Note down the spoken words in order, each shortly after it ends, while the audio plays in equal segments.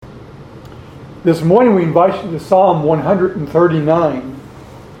This morning we invite you to Psalm 139.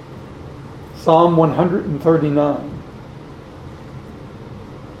 Psalm 139.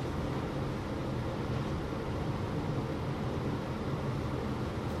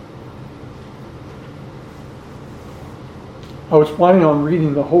 I was planning on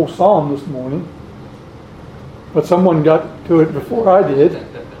reading the whole psalm this morning, but someone got to it before I did.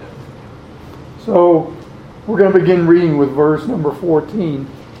 So we're going to begin reading with verse number 14.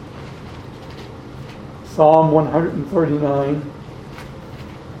 Psalm 139,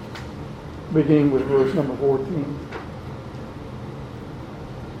 beginning with verse number 14.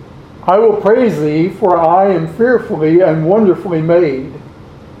 I will praise thee, for I am fearfully and wonderfully made.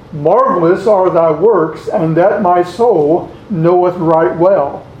 Marvelous are thy works, and that my soul knoweth right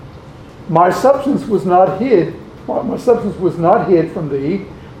well. My substance was not hid from thee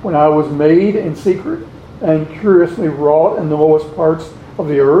when I was made in secret and curiously wrought in the lowest parts of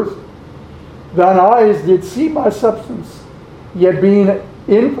the earth. Thine eyes did see my substance, yet being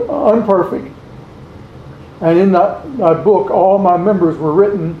unperfect. And in thy book all my members were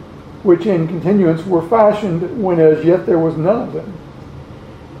written, which in continuance were fashioned, when as yet there was none of them.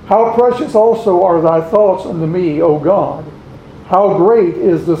 How precious also are thy thoughts unto me, O God! How great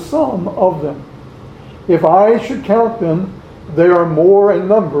is the sum of them! If I should count them, they are more in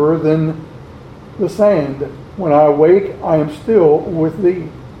number than the sand. When I awake, I am still with thee.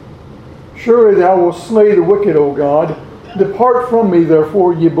 Surely thou wilt slay the wicked, O God. Depart from me,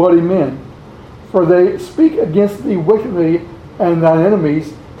 therefore, ye bloody men. For they speak against thee wickedly, and thine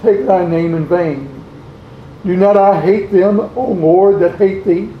enemies take thy name in vain. Do not I hate them, O Lord, that hate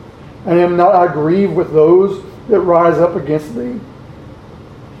thee? And am not I grieved with those that rise up against thee?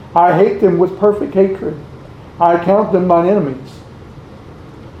 I hate them with perfect hatred. I count them mine enemies.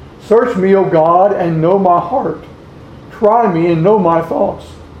 Search me, O God, and know my heart. Try me and know my thoughts.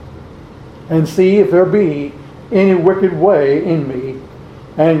 And see if there be any wicked way in me,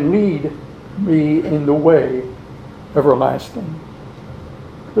 and lead me in the way everlasting.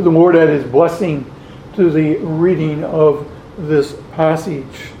 For the Lord add his blessing to the reading of this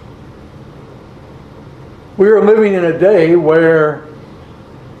passage. We are living in a day where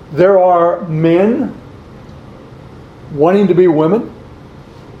there are men wanting to be women,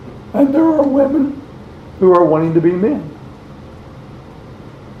 and there are women who are wanting to be men.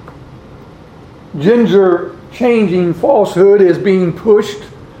 Gender-changing falsehood is being pushed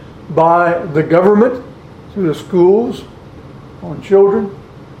by the government through the schools on children.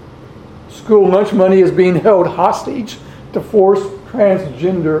 School lunch money is being held hostage to force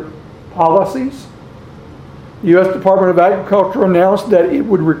transgender policies. The U.S. Department of Agriculture announced that it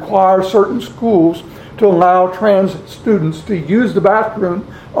would require certain schools to allow trans students to use the bathroom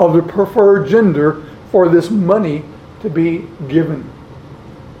of the preferred gender for this money to be given.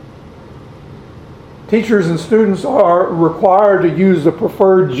 Teachers and students are required to use the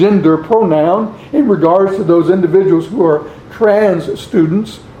preferred gender pronoun in regards to those individuals who are trans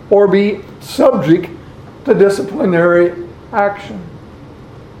students, or be subject to disciplinary action.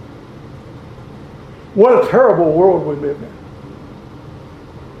 What a terrible world we live in.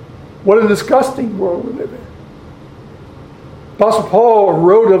 What a disgusting world we live in. Apostle Paul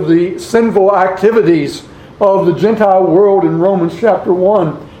wrote of the sinful activities of the Gentile world in Romans chapter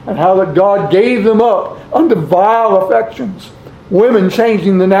 1, and how that God gave them up unto vile affections. Women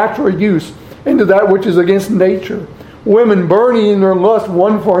changing the natural use into that which is against nature. Women burning in their lust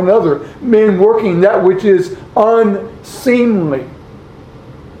one for another. Men working that which is unseemly.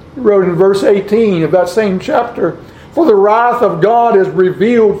 He wrote in verse 18 of that same chapter, for the wrath of God is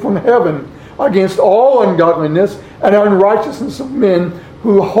revealed from heaven against all ungodliness and unrighteousness of men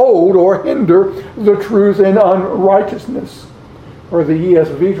who hold or hinder the truth in unrighteousness. Or the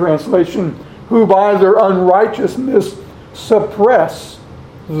ESV translation, who by their unrighteousness suppress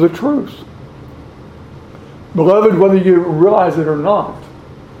the truth. Beloved, whether you realize it or not,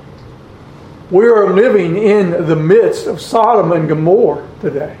 we are living in the midst of Sodom and Gomorrah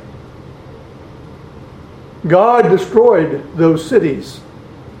today. God destroyed those cities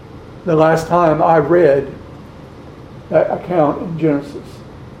the last time I read that account in Genesis.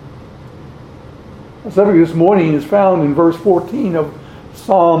 The subject this morning is found in verse 14 of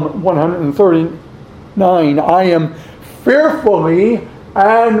Psalm 139. I am fearfully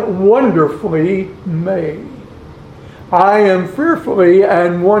and wonderfully made. I am fearfully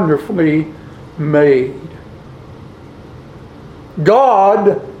and wonderfully made.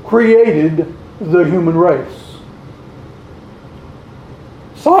 God created the human race.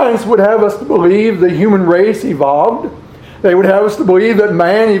 Science would have us to believe the human race evolved. They would have us to believe that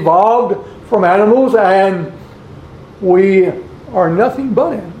man evolved from animals, and we are nothing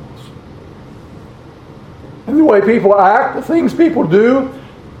but animals. and the way people act, the things people do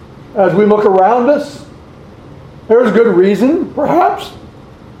as we look around us, there's good reason, perhaps,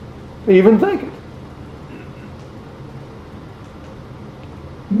 to even think it.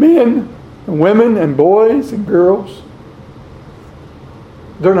 Men and women and boys and girls,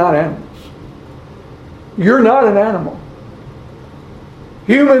 they're not animals. You're not an animal.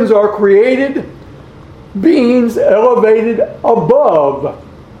 Humans are created beings elevated above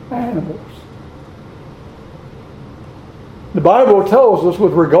animals. The Bible tells us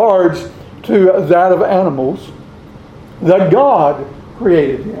with regards to that of animals that God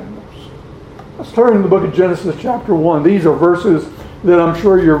created the animals. Let's turn to the book of Genesis chapter 1. These are verses that I'm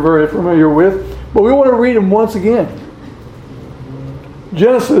sure you're very familiar with, but we want to read them once again.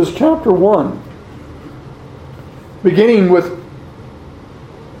 Genesis chapter 1, beginning with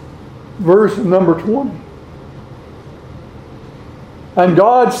verse number 20. And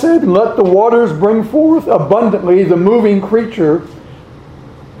God said, let the waters bring forth abundantly the moving creature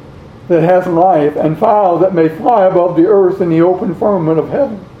that hath life, and fowl that may fly above the earth in the open firmament of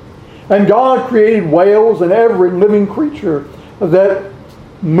heaven. And God created whales and every living creature that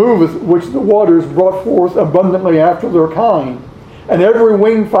moveth, which the waters brought forth abundantly after their kind, and every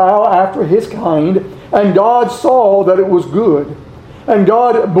winged fowl after his kind. And God saw that it was good. And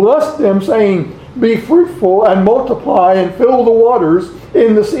God blessed them, saying, be fruitful and multiply and fill the waters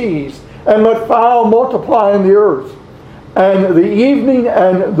in the seas, and let fowl multiply in the earth. And the evening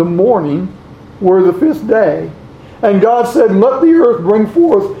and the morning were the fifth day. And God said, let the earth bring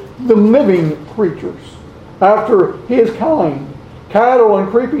forth the living creatures after his kind, cattle and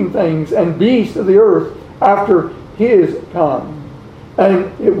creeping things, and beasts of the earth after his kind.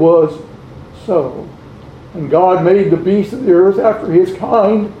 And it was so. And God made the beasts of the earth after his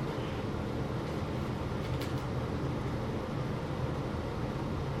kind,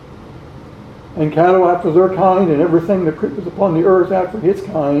 and cattle after their kind, and everything that creepeth upon the earth after his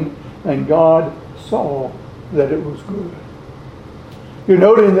kind. And God saw that it was good. You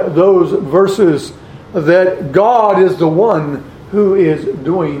note in those verses that God is the one who is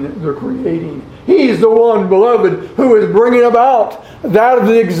doing the creating. He's the one, beloved, who is bringing about that of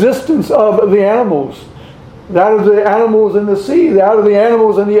the existence of the animals. That of the animals in the sea, that of the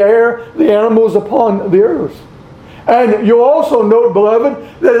animals in the air, the animals upon the earth. And you'll also note,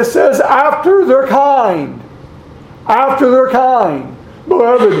 beloved, that it says after their kind. After their kind.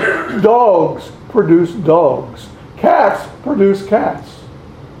 Beloved, dogs produce dogs. Cats produce cats.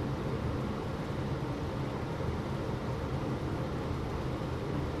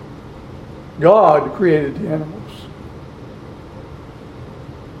 God created the animals.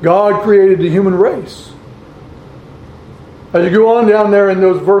 God created the human race. As you go on down there in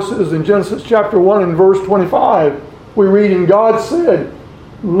those verses in Genesis chapter 1 and verse 25, we read, and God said,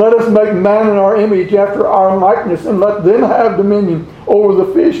 let us make man in our image after our likeness, and let them have dominion over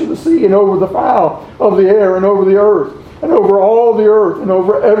the fish of the sea, and over the fowl of the air, and over the earth, and over all the earth, and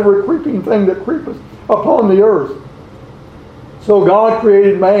over every creeping thing that creepeth upon the earth. So God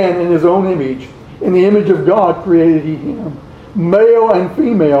created man in his own image. In the image of God created he him. Male and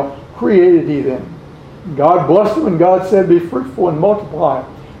female created he them. God blessed them, and God said, be fruitful and multiply,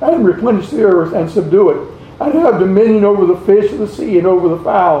 and replenish the earth, and subdue it, and have dominion over the fish of the sea, and over the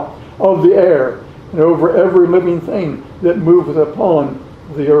fowl of the air, and over every living thing that moveth upon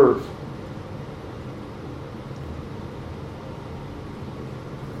the earth.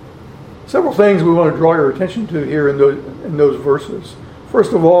 Several things we want to draw your attention to here in those verses.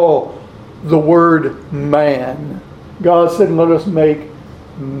 First of all, the word man. God said, let us make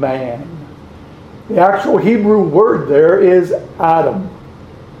man. The actual Hebrew word there is Adam.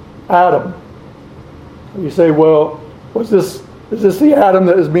 Adam. You say, well, is this the Adam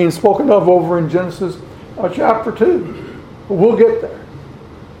that is being spoken of over in Genesis chapter 2? We'll get there.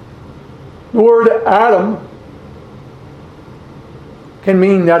 The word Adam can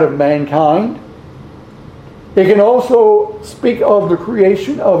mean that of mankind. It can also speak of the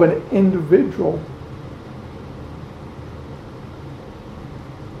creation of an individual.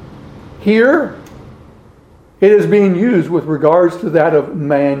 Here, it is being used with regards to that of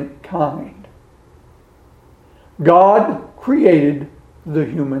mankind. God created the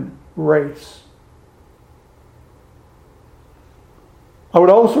human race. I would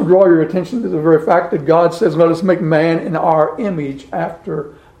also draw your attention to the very fact that God says, let us make man in our image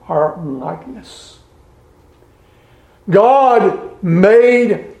after our likeness. God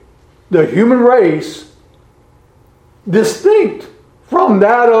made the human race distinct from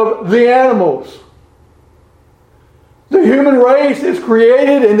that of the animals. The human race is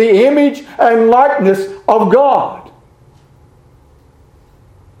created in the image and likeness of God.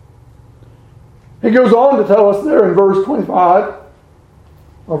 He goes on to tell us there in verse 25,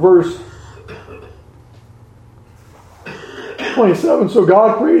 or verse 27, so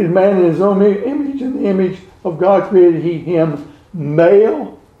God created man in his own image. In the image of God created he him,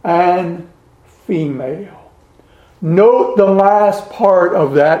 male and female. Note the last part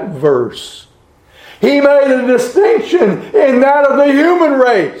of that verse. He made a distinction in that of the human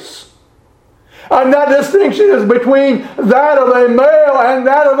race. And that distinction is between that of a male and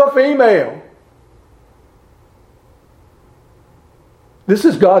that of a female. This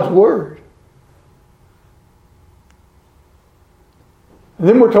is God's Word. And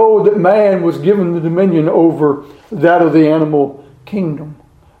then we're told that man was given the dominion over that of the animal kingdom.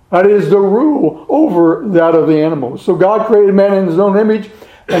 That is the rule over that of the animals. So God created man in his own image,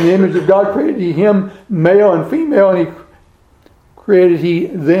 and the image of God created he him, male and female, and he created he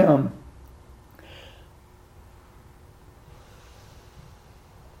them.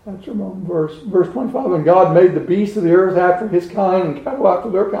 That's your wrong verse. Verse 25, and God made the beasts of the earth after his kind, and cattle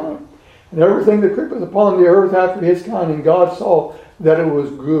after their kind, and everything that creepeth upon the earth after his kind, and God saw that it was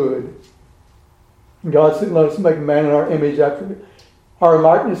good. And God said, let us make man in our image after our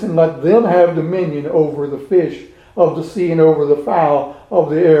likeness, and let them have dominion over the fish of the sea, and over the fowl of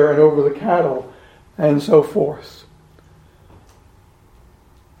the air, and over the cattle, and so forth.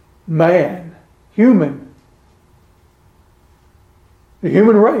 Man, human, the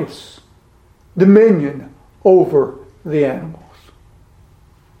human race, dominion over the animals.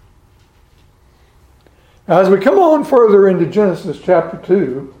 As we come on further into Genesis chapter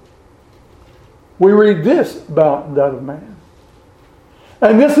 2, we read this about that of man.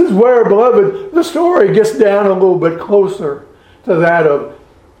 And this is where, beloved, the story gets down a little bit closer to that of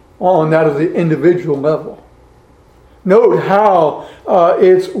the individual level. Note how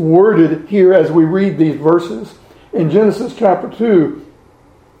it's worded here as we read these verses. In Genesis chapter 2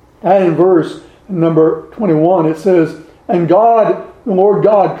 and in verse number 21, it says, and God, the Lord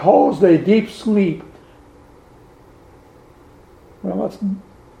God, caused a deep sleep. Well,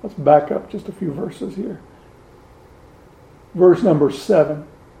 let's back up just a few verses here. Verse number 7,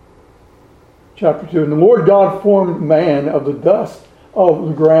 chapter 2. And the Lord God formed man of the dust of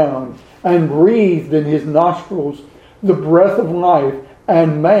the ground, and breathed in his nostrils the breath of life,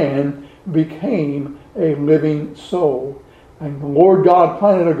 and man became a living soul. And the Lord God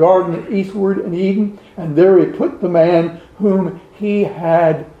planted a garden eastward in Eden, and there he put the man whom he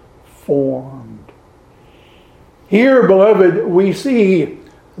had formed. Here, beloved, we see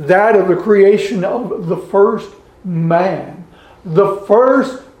that of the creation of the first man. The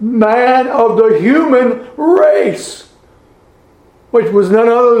first man of the human race, which was none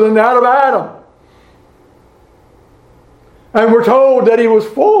other than that of Adam. And we're told that he was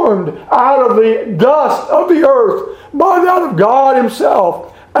formed out of the dust of the earth by that of God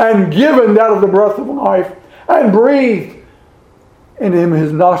himself, and given that of the breath of life, and breathed in him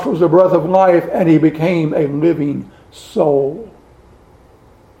his nostrils the breath of life, and he became a living soul.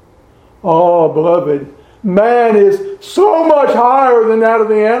 Oh, beloved, man is so much higher than that of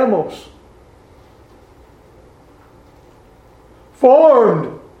the animals.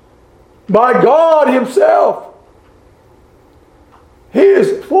 Formed by God himself.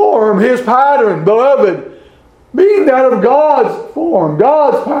 His form, his pattern, beloved, being that of God's form,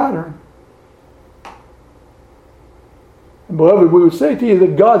 God's pattern. And beloved, we would say to you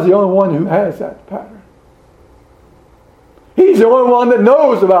that God's the only one who has that pattern. He's the only one that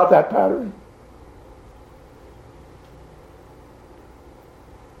knows about that pattern.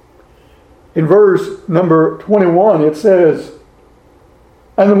 In verse number 21, it says,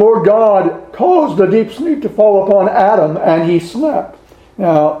 and the Lord God caused a deep sleep to fall upon Adam, and he slept.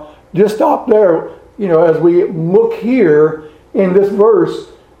 Now, just stop there. As we look here in this verse,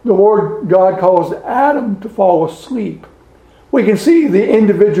 the Lord God caused Adam to fall asleep. We can see the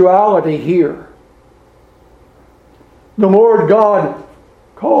individuality here. The Lord God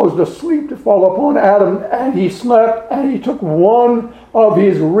caused a sleep to fall upon Adam, and he slept, and he took one of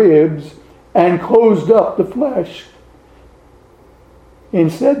his ribs and closed up the flesh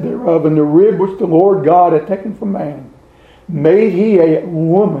instead thereof, and the rib which the Lord God had taken from man made he a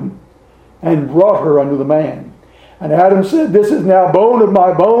woman, and brought her unto the man. And Adam said, this is now bone of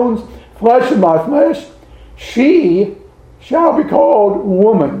my bones, flesh of my flesh. She shall be called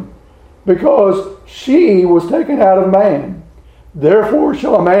woman, because she was taken out of man. Therefore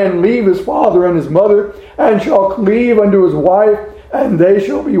shall a man leave his father and his mother, and shall cleave unto his wife, and they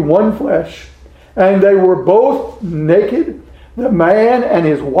shall be one flesh. And they were both naked, the man and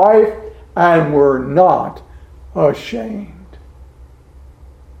his wife, and were not ashamed.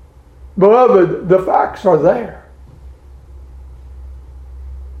 Beloved, the facts are there.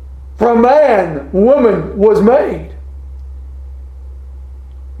 From man, woman was made.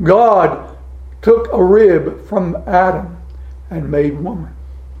 God took a rib from Adam and made woman.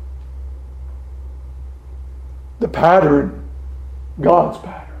 The pattern, God's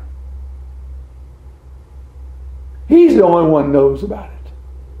pattern. He's the only one who knows about it.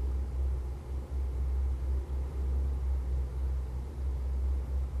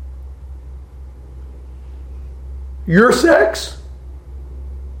 Your sex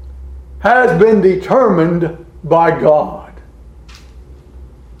has been determined by God.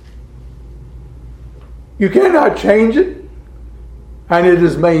 You cannot change it, and it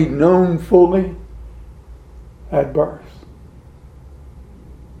is made known fully at birth.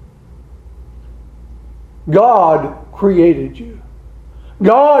 God created you.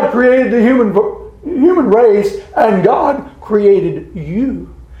 God created the human race, and God created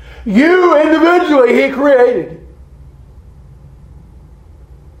you. You individually, He created.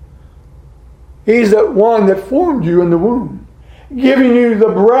 He's the one that formed you in the womb, giving you the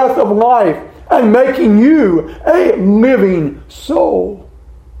breath of life and making you a living soul.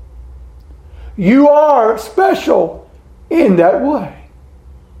 You are special in that way.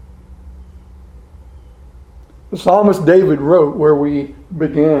 The psalmist David wrote where we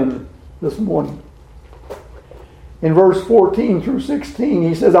began this morning. In verse 14 through 16,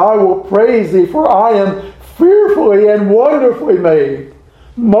 he says, I will praise thee, for I am fearfully and wonderfully made.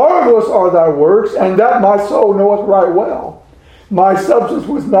 Marvelous are thy works, and that my soul knoweth right well. My substance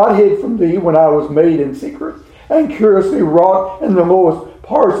was not hid from thee when I was made in secret, and curiously wrought in the lowest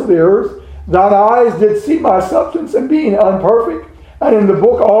parts of the earth. Thine eyes did see my substance, and being unperfect, and in the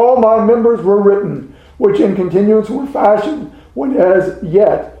book all my members were written, which in continuance were fashioned, when as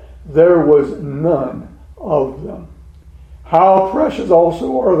yet there was none of them. How precious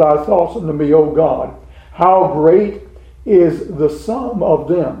also are thy thoughts unto me, O God! How great is the sum of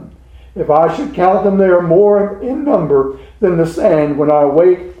them. If I should count them, they are more in number than the sand. When I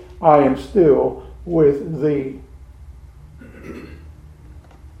wake, I am still with thee.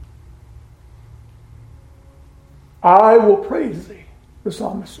 I will praise thee, the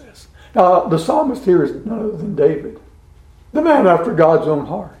psalmist says. Now, the psalmist here is none other than David, the man after God's own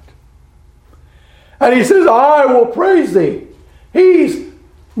heart. And he says, I will praise thee. He's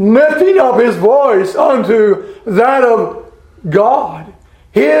lifting up his voice unto that of God,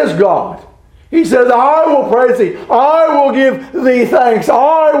 his God. He says, I will praise thee. I will give thee thanks.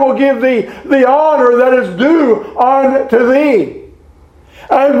 I will give thee the honor that is due unto thee.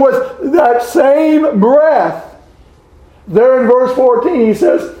 And with that same breath, there in verse 14, he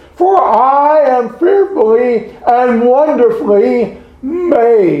says, for I am fearfully and wonderfully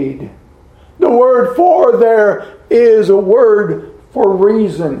made. The word for there is a word for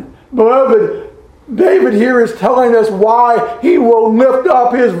reason. Beloved, David here is telling us why he will lift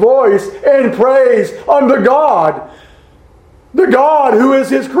up his voice in praise unto God, the God who is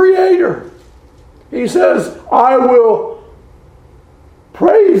his creator. He says, I will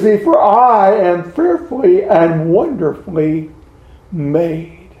praise thee, for I am fearfully and wonderfully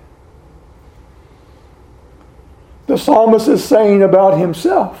made. The psalmist is saying about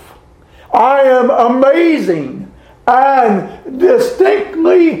himself, I am amazing and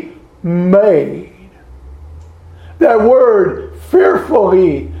distinctly made. That word,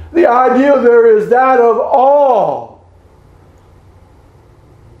 fearfully, the idea there is that of awe.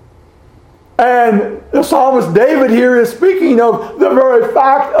 And the psalmist David here is speaking of the very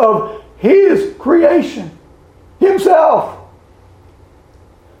fact of his creation, himself.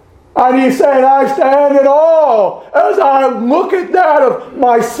 And he's saying, I stand in awe as I look at that of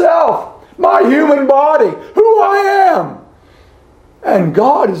myself, my human body, who I am. And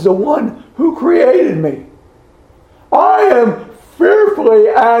God is the one who created me. I am fearfully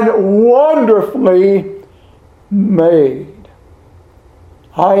and wonderfully made.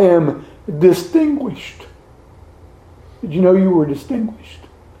 I am distinguished. Did you know you were distinguished?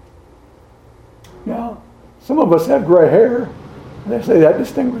 Yeah. Some of us have gray hair. And they say that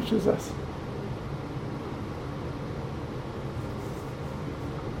distinguishes us.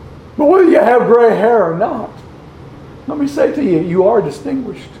 But whether you have gray hair or not, let me say to you, you are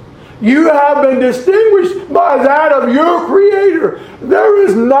distinguished. You have been distinguished by that of your Creator. There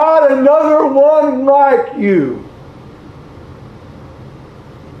is not another one like you.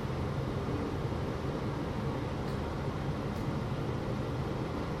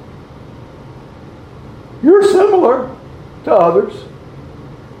 You're similar to others,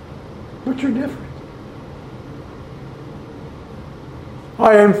 but you're different.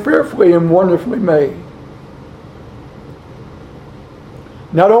 I am fearfully and wonderfully made.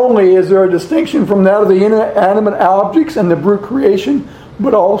 Not only is there a distinction from that of the inanimate objects and the brute creation,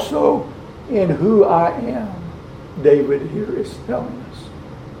 but also in who I am, David here is telling us.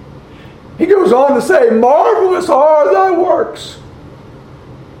 He goes on to say, marvelous are thy works.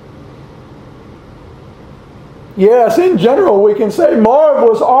 Yes, in general we can say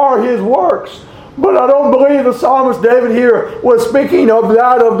marvelous are his works. But I don't believe the psalmist David here was speaking of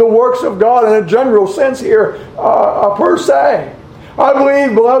that of the works of God in a general sense here per se. I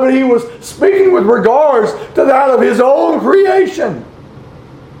believe, beloved, he was speaking with regards to that of his own creation.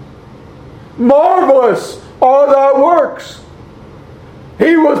 Marvelous are thy works.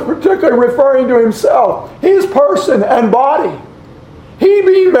 He was particularly referring to himself, his person and body. He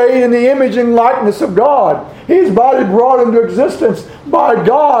being made in the image and likeness of God. His body brought into existence by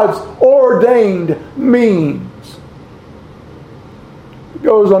God's ordained means. He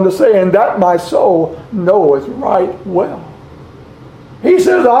goes on to say, and that my soul knoweth right well. He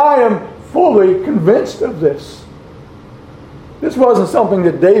says, I am fully convinced of this. This wasn't something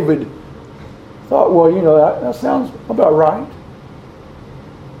that David thought, well, that sounds about right.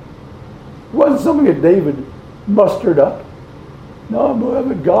 It wasn't something that David mustered up. No,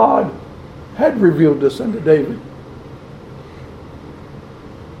 beloved, God had revealed this unto David.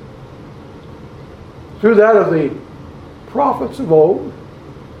 Through that of the prophets of old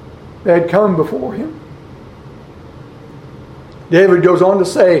that had come before him. David goes on to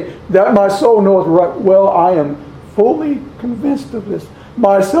say, that my soul knoweth right well, I am fully convinced of this.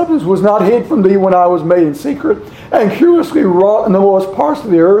 My substance was not hid from thee when I was made in secret, and curiously wrought in the lowest parts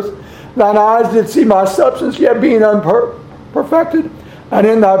of the earth. Thine eyes did see my substance, yet being unperfected. And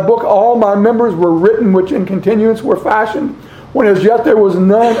in thy book all my members were written, which in continuance were fashioned, when as yet there was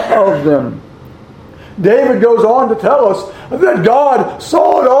none of them. David goes on to tell us that God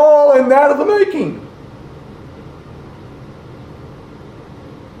saw it all in that of the making.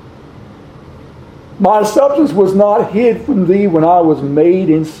 My substance was not hid from thee when I was made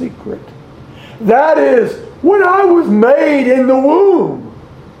in secret. That is, when I was made in the womb.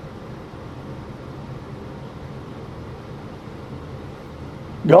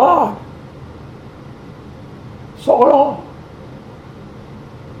 God saw it all.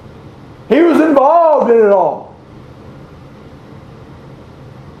 He was involved in it all.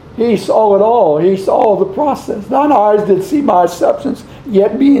 He saw it all. He saw the process. Thine eyes did see my substance,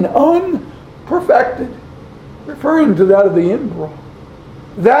 yet being unperfected. Referring to that of the embryo.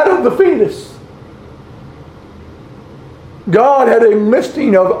 That of the fetus. God had a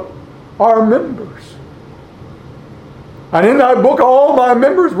listing of our members. And in thy book all my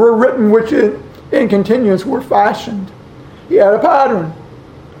members were written, which in continuance were fashioned. He had a pattern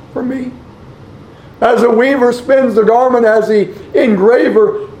for me. As a weaver spins the garment, as the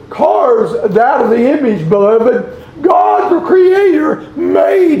engraver carves that of the image, beloved, God the Creator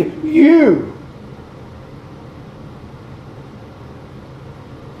made you.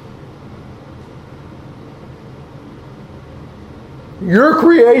 Your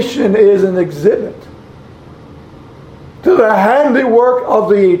creation is an exhibit to the handiwork of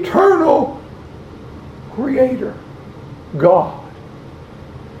the eternal Creator, God.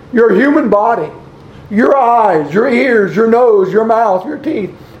 Your human body, your eyes, your ears, your nose, your mouth, your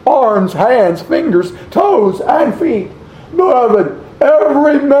teeth, arms, hands, fingers, toes, and feet. Beloved,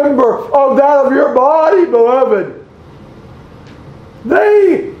 every member of that of your body, beloved,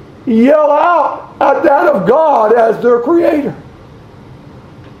 they yell out at that of God as their Creator.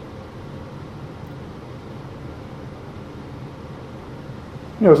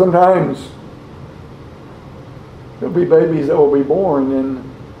 Sometimes there'll be babies that will be born,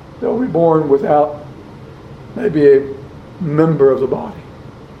 and they'll be born without maybe a member of the body.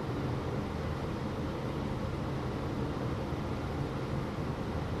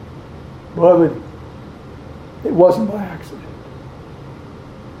 Beloved, it wasn't by accident.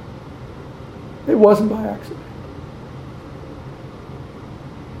 It wasn't by accident.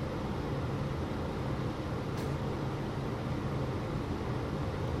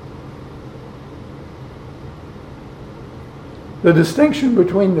 The distinction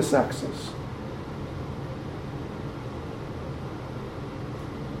between the sexes.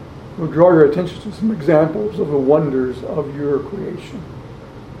 We'll draw your attention to some examples of the wonders of your creation.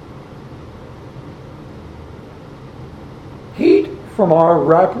 Heat from our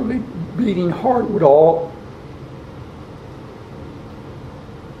rapidly beating heart would all...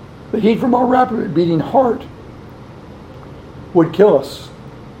 The heat from our rapidly beating heart would kill us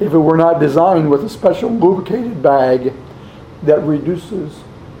if it were not designed with a special lubricated bag that reduces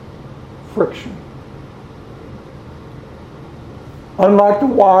friction. Unlike the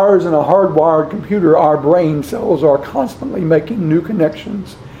wires in a hardwired computer, our brain cells are constantly making new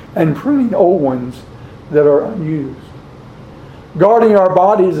connections and pruning old ones that are unused. Guarding our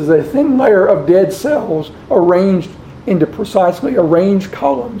bodies is a thin layer of dead cells arranged into precisely arranged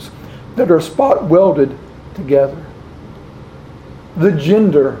columns that are spot welded together. The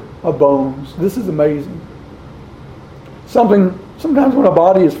gender of bones. This is amazing. Sometimes when a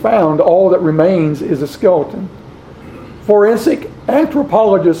body is found, all that remains is a skeleton. Forensic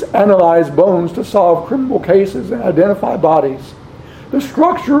anthropologists analyze bones to solve criminal cases and identify bodies. The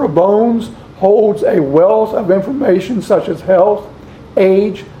structure of bones holds a wealth of information such as health,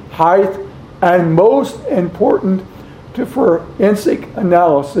 age, height, and most important to forensic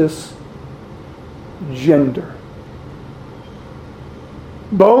analysis, gender.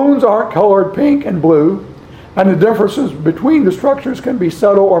 Bones aren't colored pink and blue, and the differences between the structures can be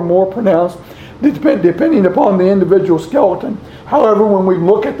subtle or more pronounced depending upon the individual skeleton. However, when we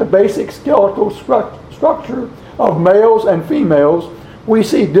look at the basic skeletal structure of males and females, we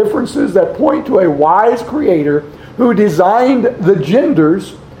see differences that point to a wise creator who designed the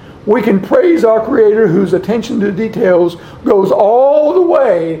genders. We can praise our creator whose attention to details goes all the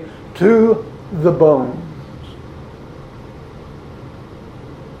way to the bones.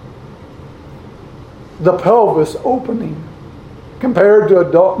 The pelvis opening. Compared to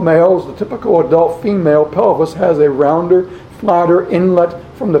adult males, the typical adult female pelvis has a rounder, flatter inlet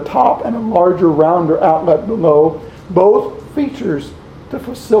from the top and a larger, rounder outlet below, both features to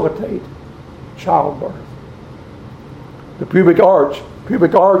facilitate childbirth. The pubic arch.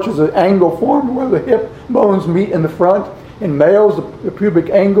 Pubic arch is an angle formed where the hip bones meet in the front. In males, the pubic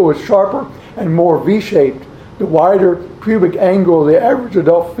angle is sharper and more V-shaped. The wider pubic angle of the average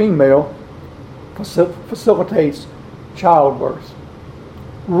adult female facilitates childbirth.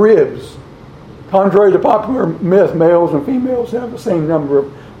 Ribs. Contrary to popular myth, males and females have the same number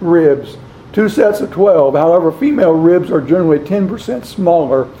of ribs, 2 sets of 12. However, female ribs are generally 10%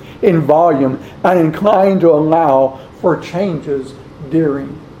 smaller in volume and inclined to allow for changes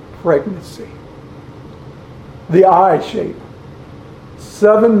during pregnancy. The eye shape.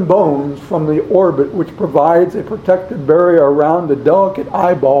 7 bones from the orbit, which provides a protective barrier around the delicate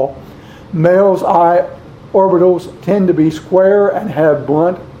eyeball. Males' eye orbitals tend to be square and have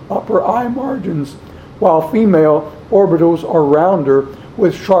blunt upper eye margins, while female orbitals are rounder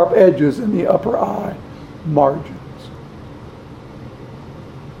with sharp edges in the upper eye margins.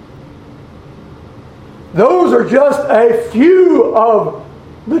 Those are just a few of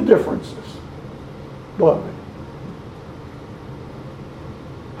the differences, beloved.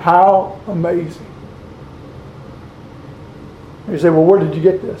 How amazing. You say, well, where did you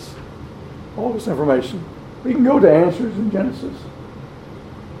get this? All this information. You can go to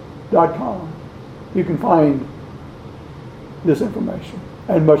AnswersInGenesis.com. You can find this information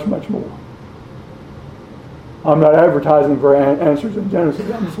and much, much more. I'm not advertising for Answers in Genesis.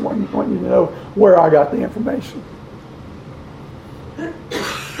 I just want you to know where I got the information.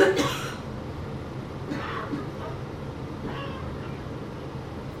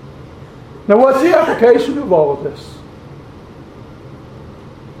 Now, what's the application of all of this?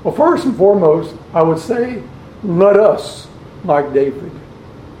 Well, first and foremost, I would say, let us, like David.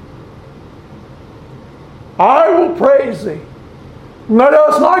 I will praise thee. Let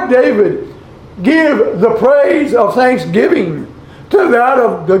us, like David, give the praise of thanksgiving to that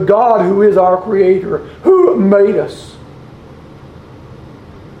of the God who is our Creator, who made us.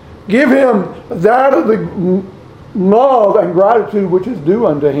 Give Him that of the love and gratitude which is due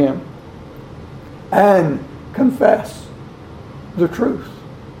unto Him. And confess the truth.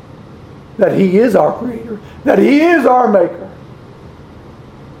 That He is our Creator. That He is our Maker.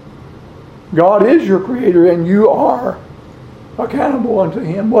 God is your Creator and you are accountable unto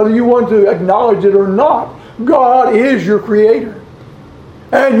Him. Whether you want to acknowledge it or not, God is your Creator.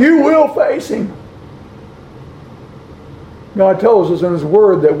 And you will face Him. God tells us in His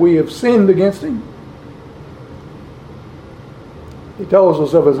Word that we have sinned against Him. He tells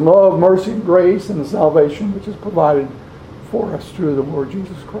us of His love, mercy, and grace, and the salvation which is provided for us through the Lord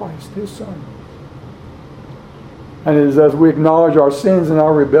Jesus Christ, His Son. And it is as we acknowledge our sins and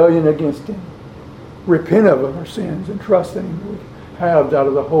our rebellion against Him, repent of our sins, and trust in Him, we have that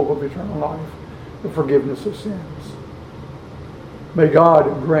of the hope of eternal life, the forgiveness of sins. May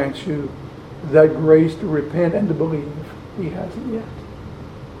God grant you that grace to repent and to believe. He hasn't yet.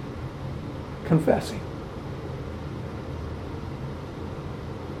 Confessing.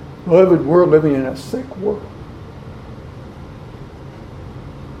 Beloved, we're living in a sick world.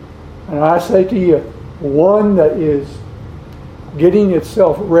 And I say to you, one that is getting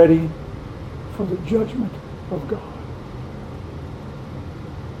itself ready for the judgment of God.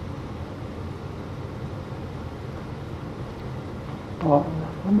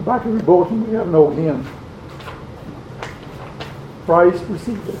 On the back of your bulletin, we have an old hymn. Christ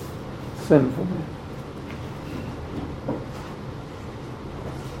receiveth sinful men.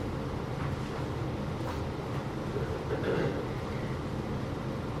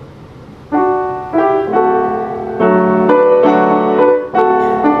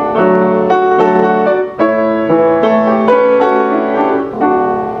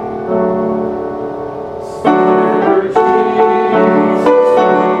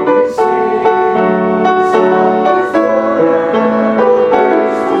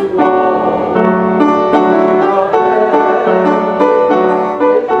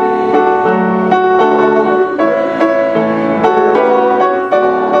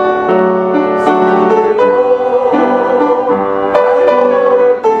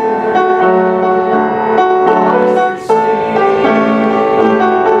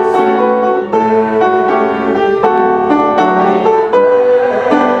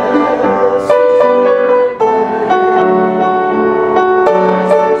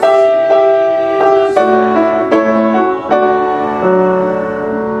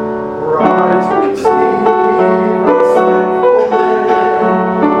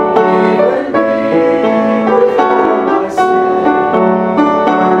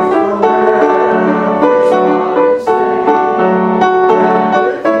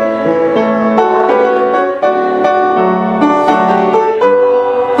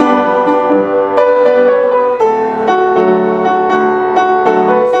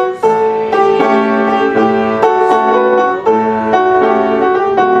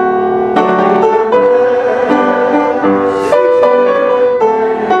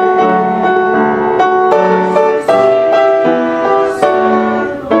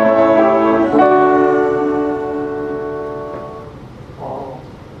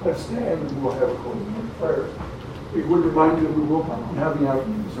 Let's stand and we'll have a closing prayer. We would remind you that we will plan on having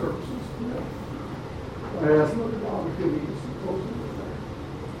afternoon services. I ask Lord God to give you some closing prayer.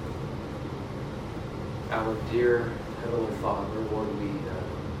 Our dear Heavenly Father, Lord, we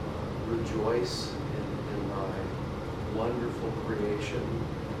rejoice in thy wonderful creation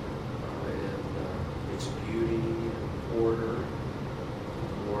and its beauty and order.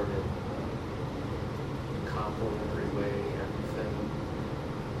 Lord, in a complementary way, everything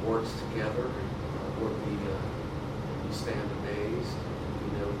works together. Lord, we stand amazed.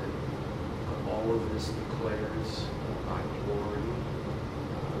 We know that all of this declares thy glory,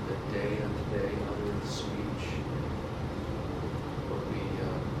 that day unto day uttereth speech. Lord, we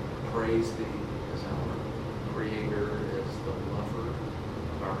praise thee as our Creator, as the lover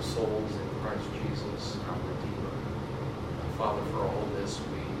of our souls in Christ Jesus, our Redeemer. Father, for all this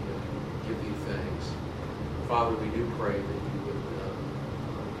we give thee thanks. Father, we do pray that you would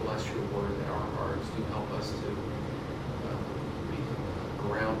bless your word in our hearts. Do help us to be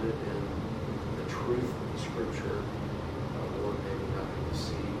grounded in the truth of the Scripture. Lord, may we not be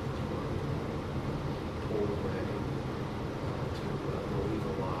deceived or pulled away to believe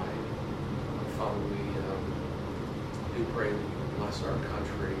a lie. Father, we do pray that you would bless our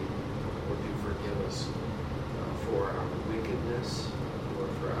country. Lord, do forgive us for our wickedness,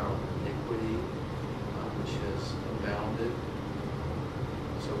 Lord, for our iniquity, which has abounded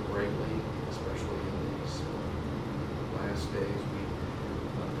so greatly, especially in these last days. We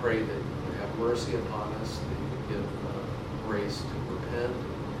pray that you would have mercy upon us, that you would give grace to repent,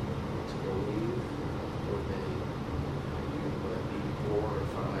 to believe. Lord, may you be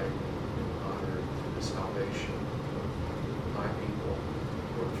glorified and honored through the salvation of thy people,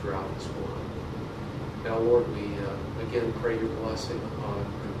 Lord, throughout this world. Now, Lord, we again pray your blessing upon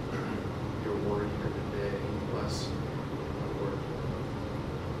your word here today. Bless, Lord,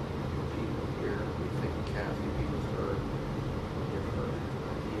 your people here. We think Kathy be with her, give her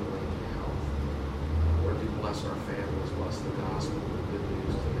healing and health. Lord, do bless our families, bless the gospel and good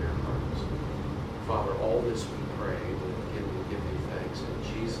news to their hearts. Father, all this we pray, we give you thanks. In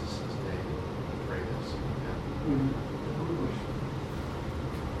Jesus' name we pray this. Amen.